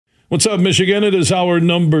What's up, Michigan? It is hour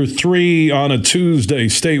number 3 on a Tuesday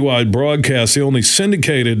statewide broadcast, the only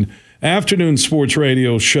syndicated afternoon sports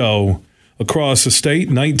radio show across the state,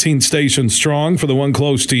 19 stations strong. For the one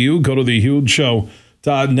close to you, go to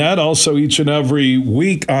thehugeshow.net. Also, each and every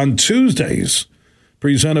week on Tuesdays,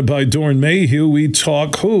 presented by Dorn Mayhew, we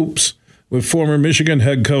talk hoops with former Michigan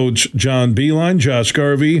head coach John Beilein. Josh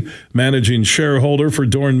Garvey, managing shareholder for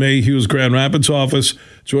Dorn Mayhew's Grand Rapids office,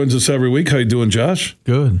 joins us every week. How you doing, Josh?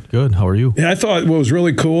 Good. How are you? Yeah, I thought what was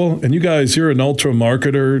really cool, and you guys, you're an ultra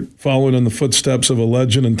marketer following in the footsteps of a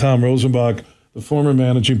legend and Tom Rosenbach, the former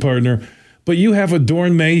managing partner. But you have a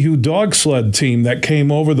Dorn Mayhew dog sled team that came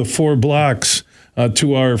over the 4 blocks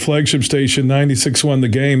to our flagship station, 96.1 The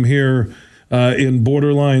Game here in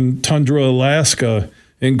borderline Tundra, Alaska,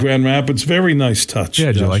 in Grand Rapids. Very nice touch.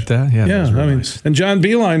 Yeah, did you like that? Yeah, that was really nice. And John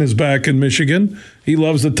Beilein is back in Michigan. He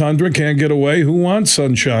loves the tundra, can't get away. Who wants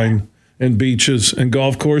sunshine and beaches and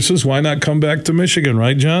golf courses? Why not come back to Michigan,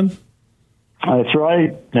 right, John? That's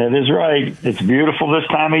right. That is right. It's beautiful this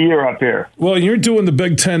time of year up here. Well, you're doing the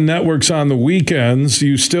Big Ten networks on the weekends.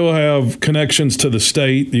 You still have connections to the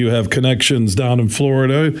state. You have connections down in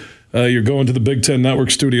Florida. You're going to the Big Ten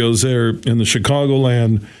network studios there in the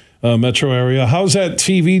Chicagoland metro area. How's that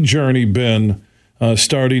TV journey been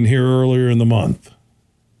starting here earlier in the month?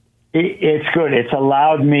 It's good. It's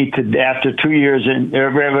allowed me to, after 2 years and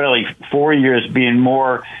really 4 years being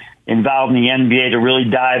more involved in the NBA, to really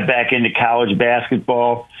dive back into college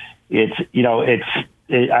basketball.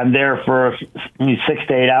 I'm there for 6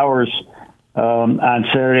 to 8 hours on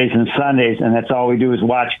Saturdays and Sundays, and that's all we do is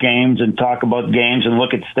watch games and talk about games and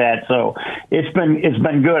look at stats. So it's been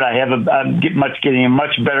good. I'm getting a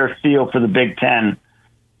much better feel for the Big Ten,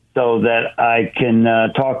 so that I can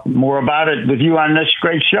talk more about it with you on this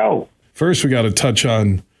great show. First, we got to touch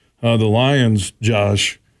on the Lions,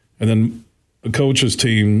 Josh, and then the coach's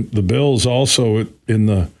team, the Bills, also in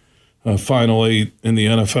the Final 8 in the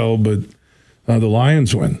NFL. But the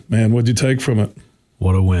Lions win. Man, what'd you take from it?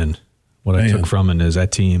 What a win. What I took from it is the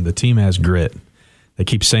team has grit. They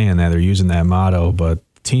keep saying that. They're using that motto, but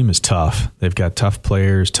the team is tough. They've got tough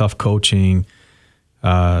players, tough coaching.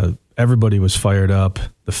 Everybody was fired up.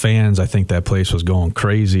 The fans, I think that place was going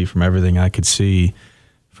crazy from everything I could see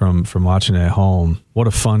from watching it at home. What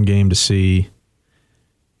a fun game to see.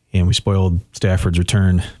 And we spoiled Stafford's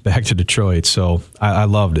return back to Detroit. So I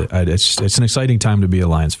loved it. It's an exciting time to be a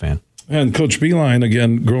Lions fan. And Coach Beilein,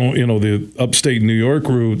 again, growing, the upstate New York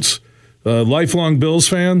roots. Lifelong Bills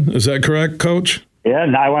fan, is that correct, Coach? Yeah,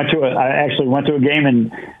 and I actually went to a game,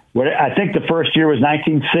 and I think the first year was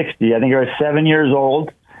 1960. I think I was 7 years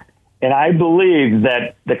old, and I believe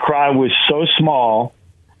that the crowd was so small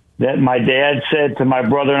that my dad said to my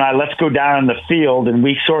brother and I, "Let's go down on the field," and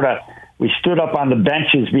we stood up on the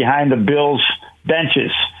benches behind the Bills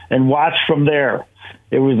benches and watched from there.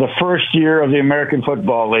 It was the first year of the American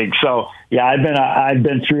Football League, so yeah, I've been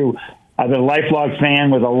a lifelong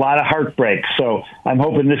fan with a lot of heartbreak, so I'm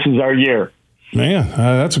hoping this is our year. Man,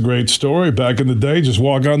 that's a great story. Back in the day, just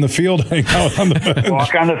walk on the field, hang out on the bench.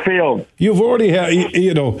 Walk on the field. You've already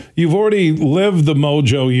lived the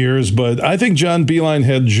mojo years, but I think John Beilein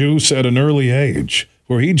had juice at an early age,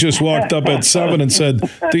 where he just walked up at 7 and said,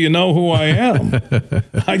 "Do you know who I am?"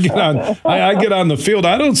 I get on the field.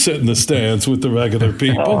 I don't sit in the stands with the regular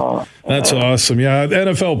people. That's awesome. Yeah,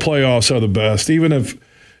 NFL playoffs are the best. Even if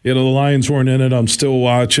the Lions weren't in it, I'm still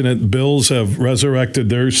watching it. Bills have resurrected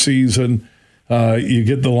their season. You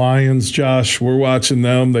get the Lions, Josh. We're watching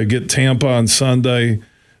them. They get Tampa on Sunday.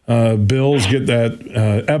 Bills get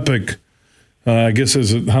that epic, I guess,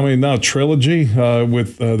 how many now? Trilogy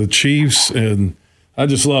with the Chiefs. And I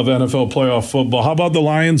just love NFL playoff football. How about the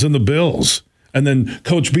Lions and the Bills? And then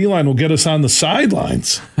Coach Beilein will get us on the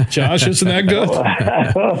sidelines. Josh, isn't that good?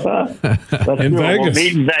 In Vegas. We'll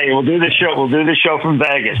meet in Vegas. We'll do the show from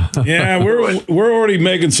Vegas. Yeah, we're already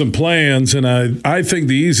making some plans, and I think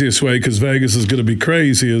the easiest way, because Vegas is going to be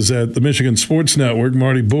crazy, is at the Michigan Sports Network,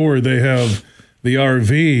 Marty Boer, they have the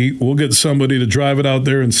RV. We'll get somebody to drive it out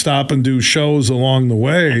there and stop and do shows along the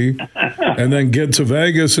way, and then get to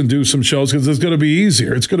Vegas and do some shows, because it's going to be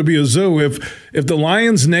easier. It's going to be a zoo. If the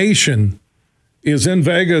Lions Nation is in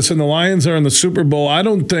Vegas and the Lions are in the Super Bowl, I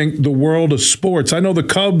don't think the world of sports. I know the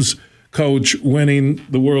Cubs coach winning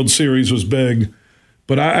the World Series was big,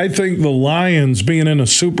 but I think the Lions being in a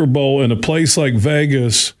Super Bowl in a place like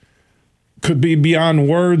Vegas could be beyond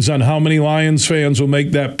words on how many Lions fans will make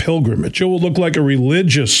that pilgrimage. It will look like a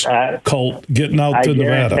religious cult getting out to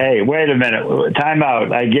Nevada. Hey, wait a minute. Time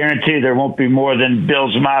out. I guarantee there won't be more than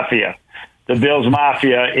Bills Mafia. the Bills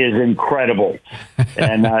Mafia is incredible.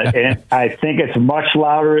 And I think it's much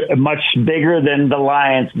louder, much bigger than the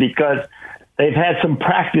Lions because they've had some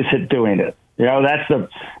practice at doing it. That's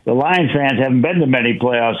the Lions fans haven't been to many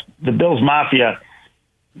playoffs. The Bills Mafia,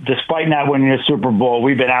 despite not winning a Super Bowl,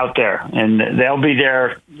 we've been out there, and they'll be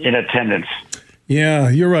there in attendance. Yeah,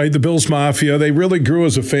 you're right. The Bills Mafia, they really grew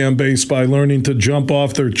as a fan base by learning to jump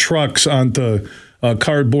off their trucks onto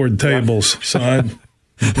cardboard tables. So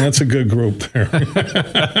that's a good group there.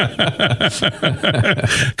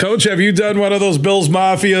 Coach, have you done one of those Bills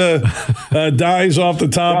Mafia dives off the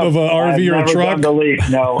top of an RV or a truck?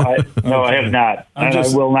 No, I have not. I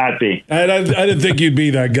will not be. I didn't think you'd be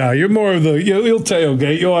that guy. You're more of you'll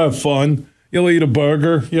tailgate. You'll have fun. You'll eat a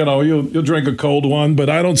burger. You'll drink a cold one. But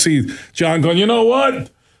I don't see John going, you know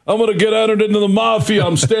what? I'm going to get entered into the Mafia.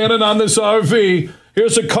 I'm standing on this RV.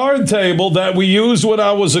 Here's a card table that we used when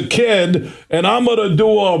I was a kid, and I'm going to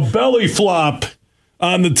do a belly flop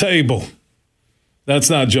on the table. That's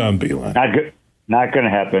not John Beilein. Not going to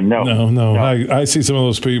happen. No. I see some of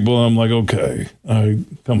those people, and I'm like, okay,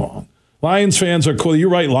 come on. Lions fans are cool. You're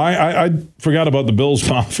right. I forgot about the Bills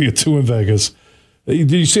Mafia, too, in Vegas.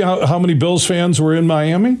 Did you see how many Bills fans were in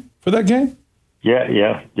Miami for that game?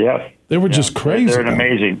 Yeah. They were just crazy. They're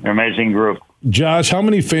an amazing group. Josh, how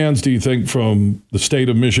many fans do you think from the state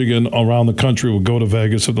of Michigan around the country would go to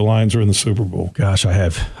Vegas if the Lions are in the Super Bowl? Gosh,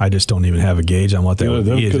 I just don't even have a gauge on what that would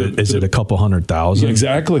be. Is it a couple 100,000?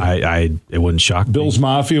 Exactly. It wouldn't shock me. Bills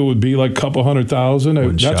Mafia would be like a couple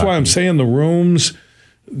 100,000. That's why I'm saying the rooms,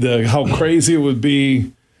 how crazy it would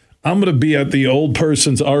be. I'm going to be at the old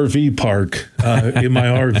person's RV park in my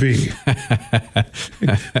RV.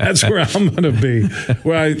 That's where I'm going to be.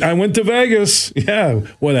 Where I went to Vegas. Yeah,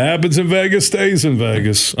 what happens in Vegas stays in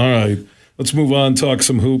Vegas. All right, let's move on, talk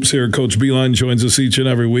some hoops here. Coach Beilein joins us each and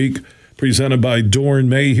every week, presented by Doran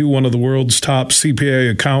Mayhew, one of the world's top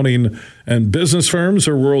CPA accounting and business firms.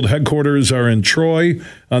 Our world headquarters are in Troy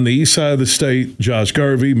on the east side of the state. Josh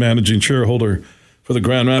Garvey, managing shareholder for the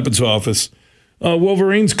Grand Rapids office.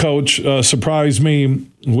 Wolverines coach surprised me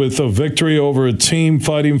with a victory over a team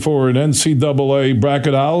fighting for an NCAA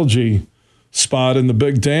bracketology spot in the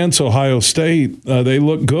Big Dance, Ohio State. They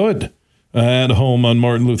look good at home on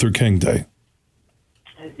Martin Luther King Day.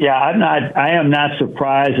 Yeah, I am not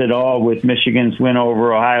surprised at all with Michigan's win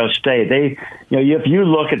over Ohio State. If you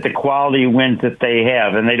look at the quality wins that they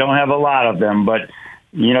have, and they don't have a lot of them, but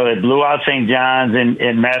they blew out St. John's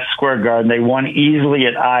in Madison Square Garden. They won easily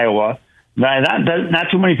at Iowa. Not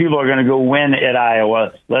too many people are going to go win at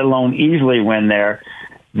Iowa, let alone easily win there.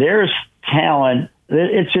 There's talent.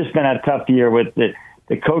 It's just been a tough year with the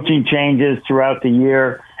coaching changes throughout the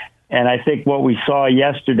year. And I think what we saw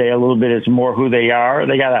yesterday a little bit is more who they are.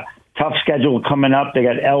 They got a tough schedule coming up. They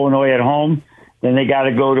got Illinois at home. Then they got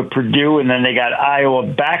to go to Purdue, and then they got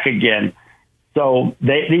Iowa back again. So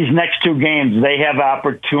these next two games, they have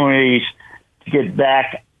opportunities to get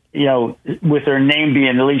back, with their name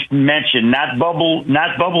being at least mentioned, not bubble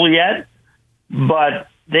yet, but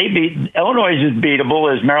Illinois is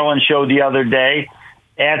beatable, as Maryland showed the other day.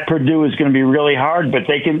 At Purdue is going to be really hard, but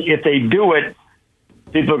if they do it,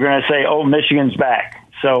 people are going to say, "Oh, Michigan's back."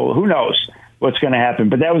 So who knows what's going to happen?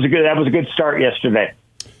 But that was a good start yesterday.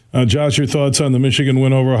 Josh, your thoughts on the Michigan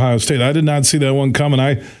win over Ohio State? I did not see that one coming.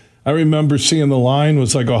 I remember seeing the line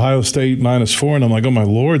was like Ohio State -4, and I'm like, "Oh my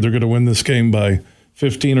Lord, they're going to win this game by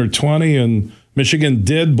 15 or 20, and Michigan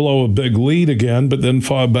did blow a big lead again, but then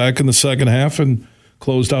fought back in the second half and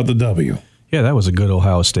closed out the W. Yeah, that was a good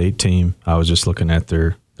Ohio State team. I was just looking at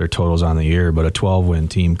their totals on the year, but a 12-win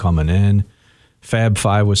team coming in. Fab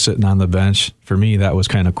Five was sitting on the bench. For me, that was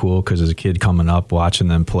kind of cool because as a kid coming up, watching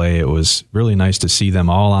them play, it was really nice to see them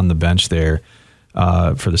all on the bench there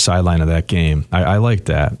for the sideline of that game. I liked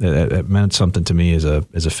that. It meant something to me as a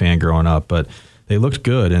fan growing up, but they looked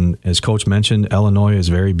good, and as Coach mentioned, Illinois is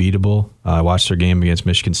very beatable. I watched their game against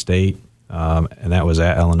Michigan State, and that was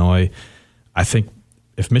at Illinois. I think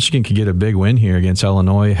if Michigan could get a big win here against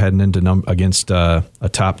Illinois, heading into against a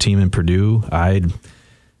top team in Purdue,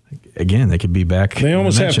 they could be back. They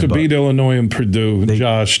almost have to beat Illinois and Purdue,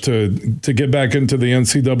 Josh, to get back into the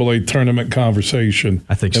NCAA tournament conversation.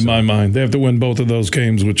 I think in my mind, they have to win both of those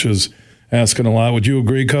games, which is asking a lot. Would you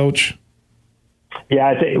agree, Coach? Yeah,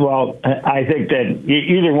 I think that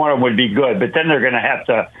either one of them would be good, but then they're going to have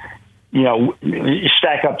to,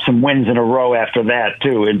 stack up some wins in a row after that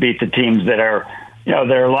too, and beat the teams that are,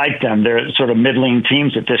 they're like them. They're sort of middling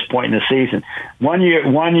teams at this point in the season. One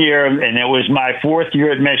year, and it was my fourth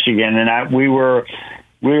year at Michigan, and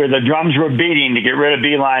the drums were beating to get rid of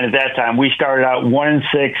Beilein at that time. We started out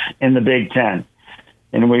 1-6 in the Big Ten.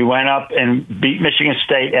 and we went up and beat Michigan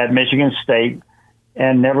State at Michigan State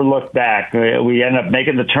and never looked back. We ended up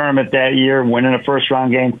making the tournament that year, winning a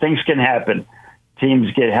first-round game. Things can happen.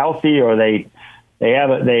 Teams get healthy, or they have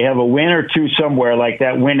a win or two somewhere, like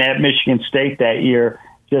that win at Michigan State that year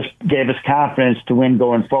just gave us confidence to win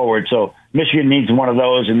going forward. So Michigan needs one of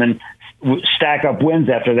those, and then stack up wins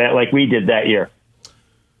after that like we did that year.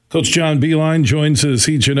 Coach John Beilein joins us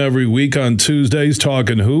each and every week on Tuesdays,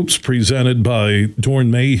 Talking Hoops, presented by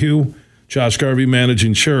Dorn Mayhew. Josh Garvey,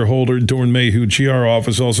 managing shareholder, Dorn Mayhew GR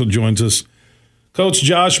office, also joins us. Coach,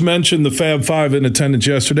 Josh mentioned the Fab Five in attendance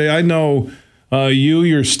yesterday. I know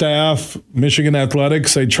your staff, Michigan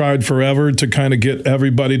Athletics, they tried forever to kind of get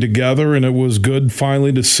everybody together, and it was good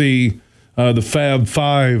finally to see the Fab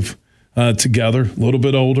Five together, a little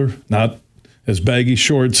bit older, not as baggy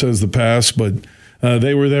shorts as the past, but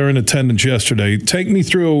they were there in attendance yesterday. Take me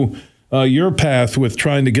through your path with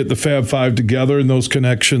trying to get the Fab Five together and those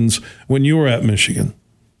connections when you were at Michigan.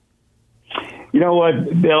 You know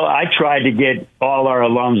what, Bill? I tried to get all our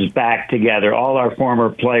alums back together, all our former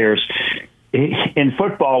players. In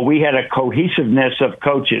football, we had a cohesiveness of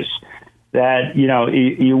coaches that,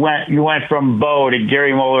 you went from Bo to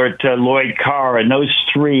Gary Moeller to Lloyd Carr, and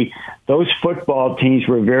those football teams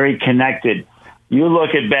were very connected. You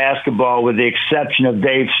look at basketball, with the exception of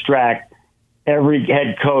Dave Strack, every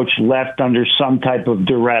head coach left under some type of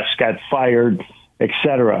duress, got fired,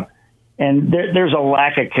 etc. And there's a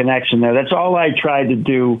lack of connection there. That's all I tried to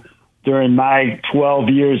do during my 12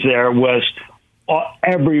 years there was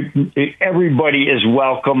everybody is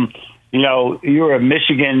welcome. You're a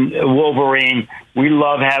Michigan Wolverine. We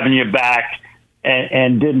love having you back,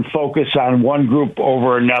 and didn't focus on one group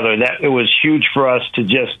over another. That it was huge for us to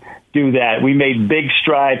just do that. We made big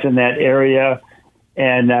strides in that area,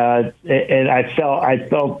 and I felt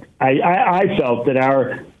that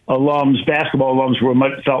our alums, basketball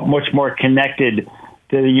alums, felt much more connected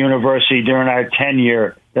to the university during our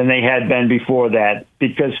tenure than they had been before that,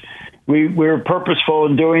 because we were purposeful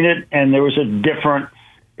in doing it, and there was a different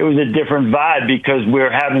vibe because we were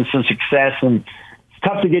having some success. And it's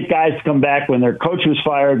tough to get guys to come back when their coach was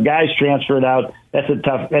fired, guys transferred out. That's a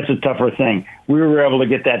tougher thing. We were able to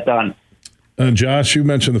get that done. Josh, you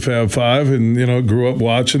mentioned the Fab Five, and grew up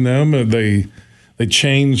watching them. They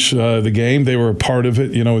changed the game. They were a part of it,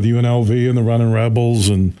 with UNLV and the Running Rebels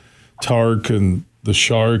and Tark and the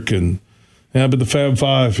Shark and. Yeah, but the Fab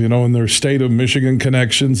Five, in their state of Michigan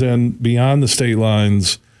connections and beyond the state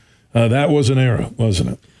lines, that was an era, wasn't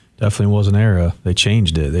it? Definitely was an era. They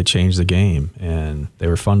changed it. They changed the game, and they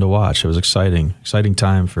were fun to watch. It was exciting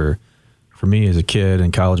time for me as a kid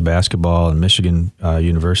in college basketball and Michigan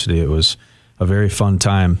University. It was a very fun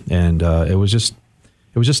time, and it was just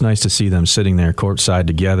nice to see them sitting there courtside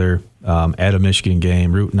together at a Michigan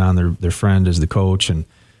game, rooting on their friend as the coach, and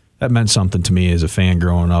that meant something to me as a fan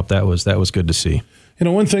growing up. That was good to see.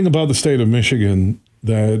 One thing about the state of Michigan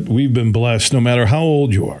that we've been blessed, no matter how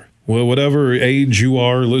old you are, well, whatever age you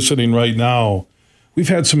are listening right now, we've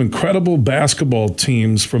had some incredible basketball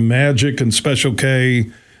teams from Magic and Special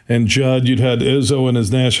K and Judd. You'd had Izzo and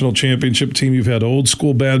his national championship team. You've had old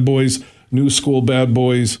school bad boys, new school bad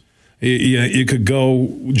boys. You could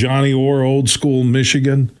go Johnny Orr, old school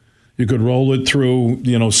Michigan. You could roll it through,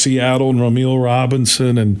 Seattle and Ramil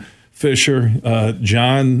Robinson and Fisher.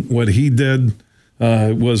 John, what he did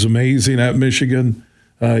was amazing at Michigan.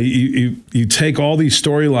 You take all these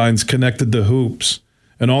storylines connected to hoops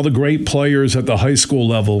and all the great players at the high school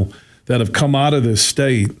level that have come out of this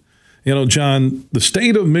state. John, the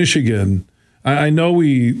state of Michigan, I know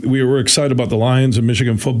we were excited about the Lions and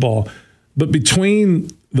Michigan football, but between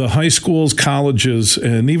the high schools, colleges,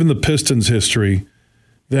 and even the Pistons history,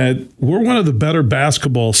 that we're one of the better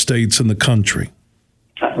basketball states in the country.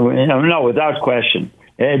 No, without question.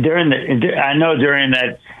 During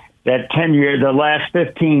that 10 years, the last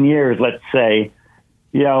 15 years, let's say,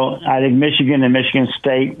 I think Michigan and Michigan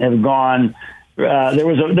State have gone. There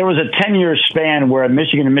was a 10-year span where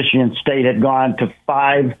Michigan and Michigan State had gone to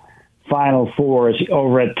 5 Final Fours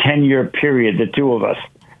over a 10-year period. The two of us.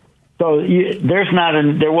 So there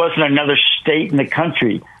wasn't another state in the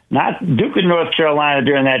country. Not Duke and North Carolina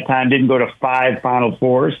during that time didn't go to 5 Final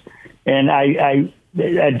Fours, and I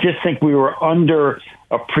just think we were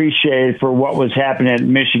underappreciated for what was happening at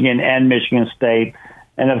Michigan and Michigan State,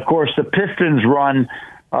 and of course the Pistons run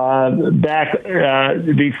back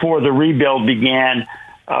before the rebuild began.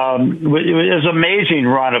 It was an amazing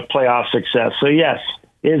run of playoff success. So yes,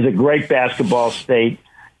 it is a great basketball state,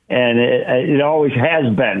 and it always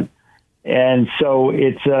has been. And so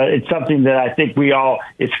it's something that I think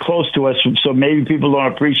it's close to us. So maybe people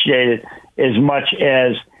don't appreciate it as much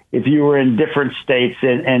as if you were in different states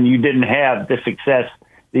and you didn't have the success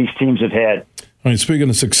these teams have had. All right, speaking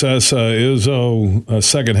of success, Izzo,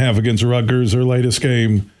 second half against Rutgers, their latest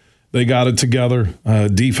game, they got it together.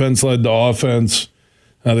 Defense led to offense.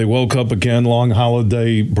 They woke up again, long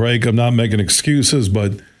holiday break. I'm not making excuses,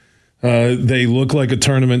 but they look like a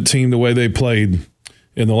tournament team the way they played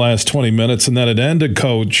in the last 20 minutes. And then it ended,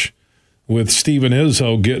 Coach, with Steven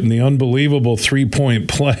Izzo getting the unbelievable three-point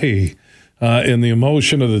play and the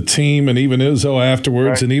emotion of the team, and even Izzo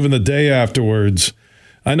afterwards, and even the day afterwards.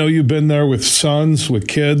 I know you've been there with sons, with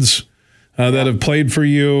kids that have played for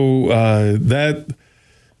you.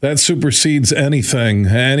 That supersedes anything,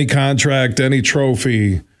 any contract, any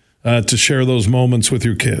trophy, to share those moments with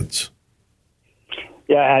your kids.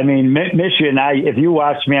 Yeah, I mean, Michigan, if you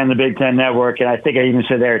watch me on the Big Ten Network, and I think I even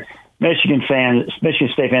said there, Michigan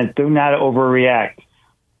State fans, do not overreact.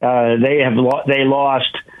 They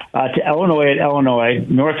lost to Illinois at Illinois,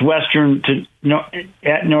 Northwestern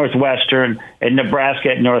at Northwestern, and Nebraska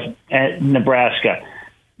at Nebraska.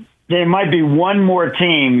 There might be one more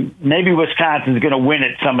team. Maybe Wisconsin's going to win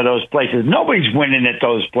at some of those places. Nobody's winning at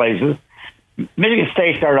those places. Michigan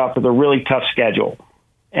State started off with a really tough schedule,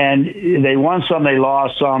 and they won some, they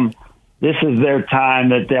lost some. This is their time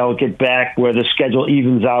that they'll get back where the schedule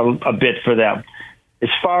evens out a bit for them. As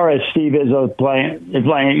far as Steve Izzo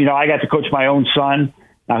playing, I got to coach my own son.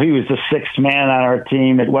 Now, he was the sixth man on our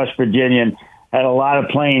team at West Virginia and had a lot of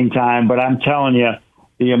playing time, but I'm telling you,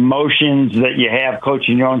 the emotions that you have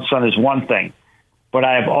coaching your own son is one thing. But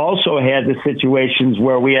I've also had the situations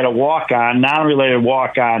where we had a walk-on, non-related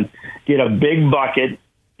walk-on, get a big bucket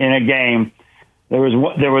in a game. There was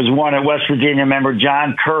one at West Virginia. Remember,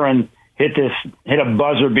 John Curran hit a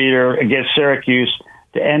buzzer beater against Syracuse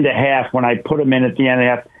to end a half when I put him in at the end of the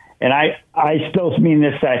half. And I still mean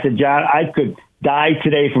this. I said, John, I could die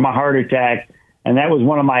today from a heart attack. And that was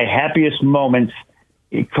one of my happiest moments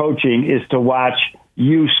in coaching, is to watch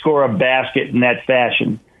you score a basket in that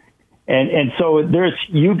fashion. And so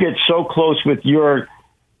you get so close with your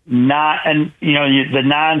the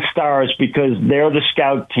non-stars because they're the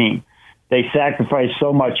scout team. They sacrifice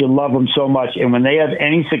so much. You love them so much. And when they have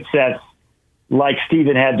any success, like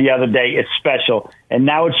Steven had the other day, it's special. And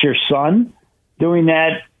now it's your son doing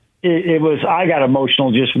that. I got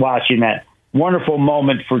emotional just watching that. Wonderful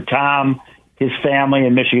moment for Tom, his family,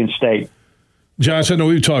 and Michigan State. Josh, I know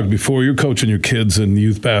we've talked before. You're coaching your kids in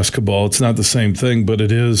youth basketball. It's not the same thing, but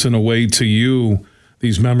it is in a way to you.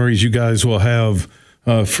 These memories you guys will have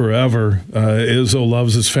forever. Izzo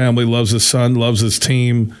loves his family, loves his son, loves his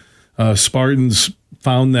team. Spartans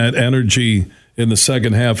found that energy in the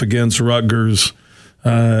second half against Rutgers.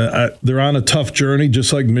 They're on a tough journey,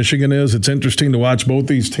 just like Michigan is. It's interesting to watch. Both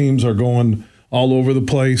these teams are going all over the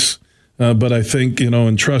place. But I think,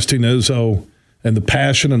 in trusting Izzo and the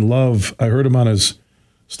passion and love, I heard him on his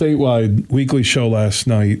statewide weekly show last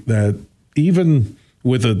night, that even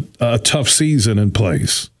with a tough season in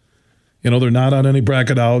place, they're not on any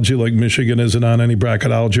bracketology like Michigan isn't on any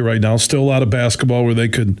bracketology right now. Still a lot of basketball where they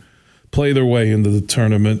could play their way into the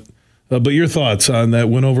tournament. But your thoughts on that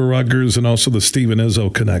win over Rutgers and also the Steven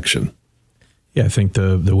Izzo connection? Yeah, I think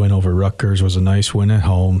the win over Rutgers was a nice win at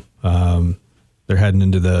home. They're heading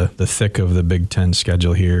into the thick of the Big Ten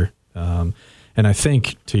schedule here. And I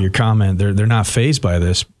think, to your comment, they're not fazed by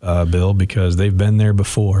this, Bill, because they've been there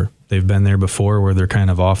before. They've been there before where they're kind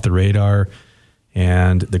of off the radar.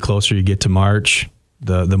 And the closer you get to March,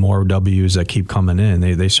 the more W's that keep coming in.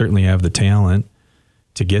 They certainly have the talent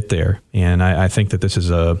to get there. And I think that this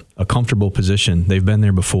is a comfortable position. They've been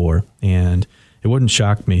there before. And it wouldn't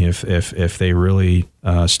shock me if they really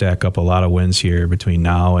stack up a lot of wins here between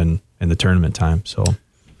now and the tournament time. So,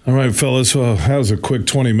 all right, fellas. Well, that was a quick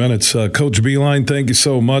 20 minutes. Coach Beilein, thank you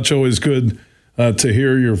so much. Always good to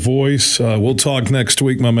hear your voice. We'll talk next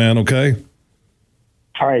week, my man, okay?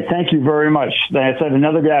 All right, thank you very much. I said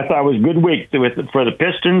another guy I thought was a good week for the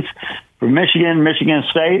Pistons, for Michigan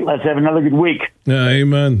State. Let's have another good week. Yeah,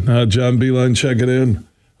 amen. John Beilein checking in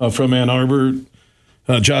from Ann Arbor.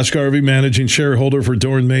 Josh Garvey, managing shareholder for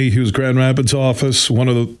Doran Mayhew's Grand Rapids office, one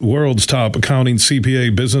of the world's top accounting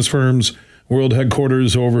CPA business firms, world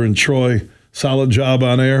headquarters over in Troy. Solid job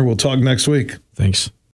on air. We'll talk next week. Thanks.